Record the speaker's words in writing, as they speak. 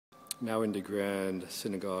now in the Grand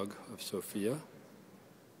Synagogue of Sophia.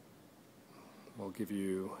 I'll give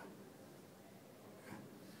you,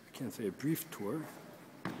 I can't say a brief tour,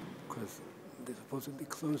 because they supposedly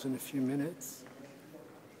close in a few minutes.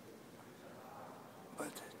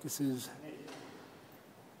 But this is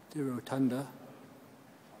the rotunda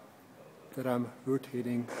that I'm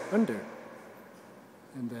rotating under.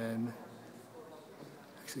 And then,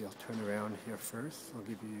 actually I'll turn around here first. I'll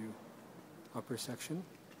give you upper section.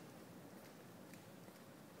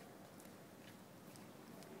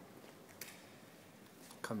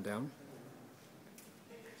 Come down.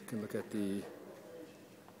 You can look at the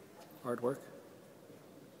artwork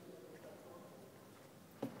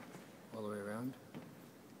all the way around.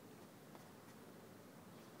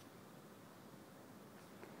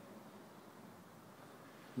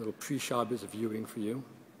 Little pre-Shabbos viewing for you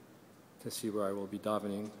to see where I will be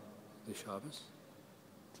davening the Shabbos.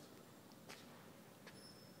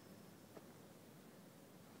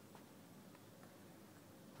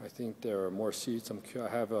 I think there are more seats. I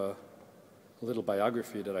have a little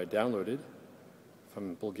biography that I downloaded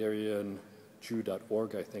from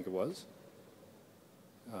BulgarianJew.org, I think it was.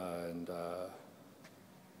 And the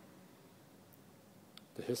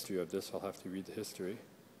history of this, I'll have to read the history.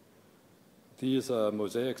 These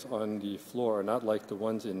mosaics on the floor are not like the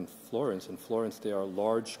ones in Florence. In Florence, they are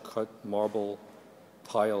large cut marble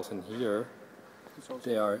tiles, and here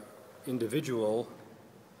they are individual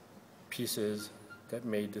pieces that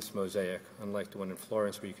made this mosaic, unlike the one in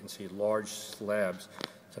Florence where you can see large slabs.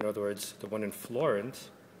 So in other words, the one in Florence,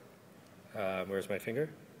 where's my finger?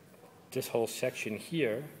 This whole section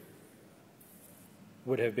here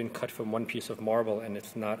would have been cut from one piece of marble, and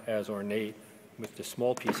it's not as ornate. With the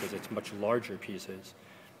small pieces, it's much larger pieces.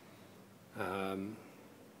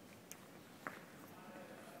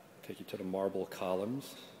 Take you to the marble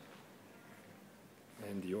columns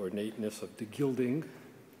and the ornateness of the gilding.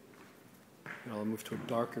 And I'll move to a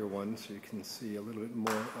darker one so you can see a little bit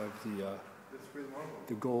more of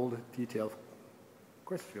the gold detail. Of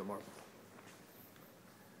course it's real marble.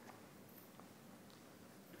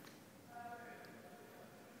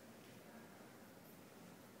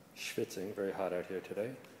 Schwitzing, very hot out here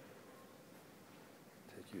today.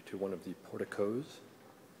 Take you to one of the porticos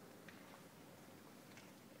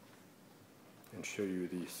and show you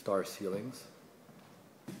the star ceilings.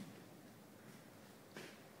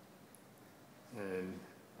 And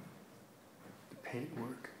the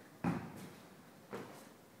paintwork. And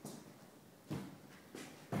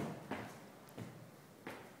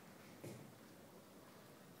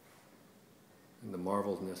the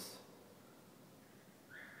marvelousness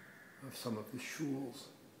of some of the shuls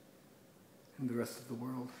in the rest of the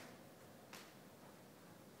world.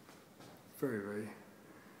 Very, very,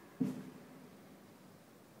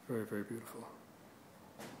 very, very beautiful.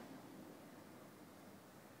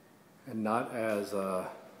 And not as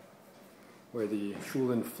where the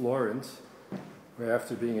shul in Florence, where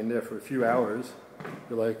after being in there for a few hours,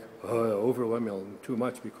 you're like, overwhelming, too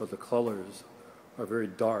much because the colors are very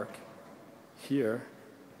dark. Here,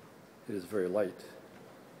 it is very light.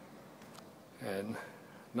 And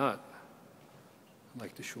not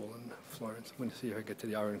like the shul in Florence. I'm going to see if I get to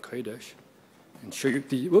the Aron Kodesh and show you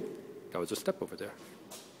the, that was a step over there.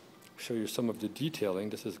 Show you some of the detailing.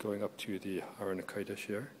 This is going up to the Aron Kodesh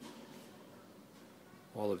here.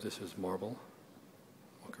 All of this is marble.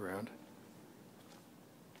 Walk around.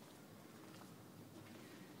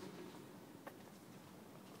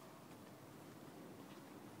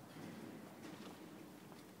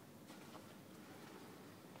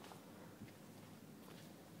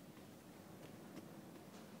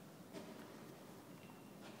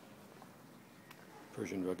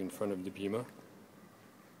 Persian rug in front of the bima.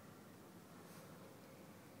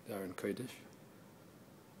 The Aron Kodesh.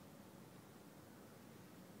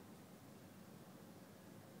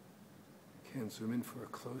 Can't zoom in for a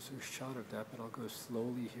closer shot of that, but I'll go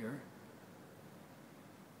slowly here.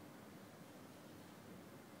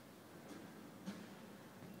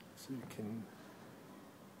 So you can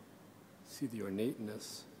see the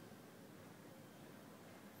ornateness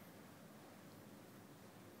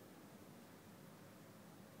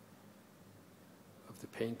of the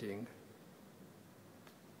painting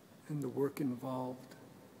and the work involved.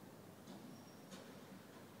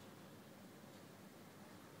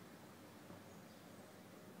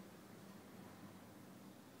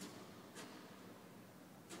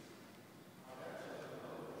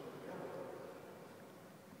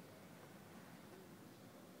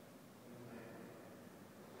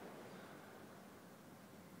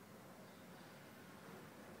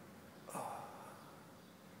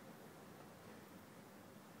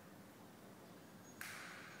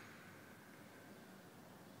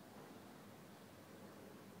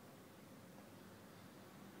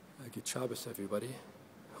 Good Shabbos, everybody.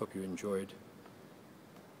 Hope you enjoyed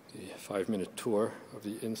the 5-minute tour of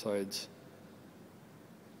the insides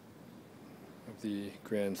of the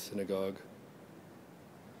Grand Synagogue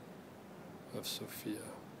of Sophia.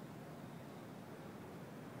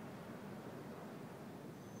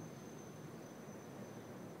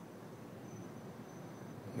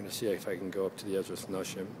 I'm going to see if I can go up to the Ezras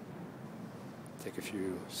Nashim, take a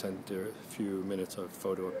few minutes of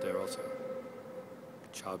photo up there also.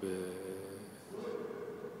 Shabbos,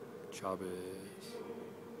 Shabbos,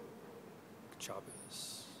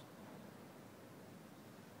 Shabbos.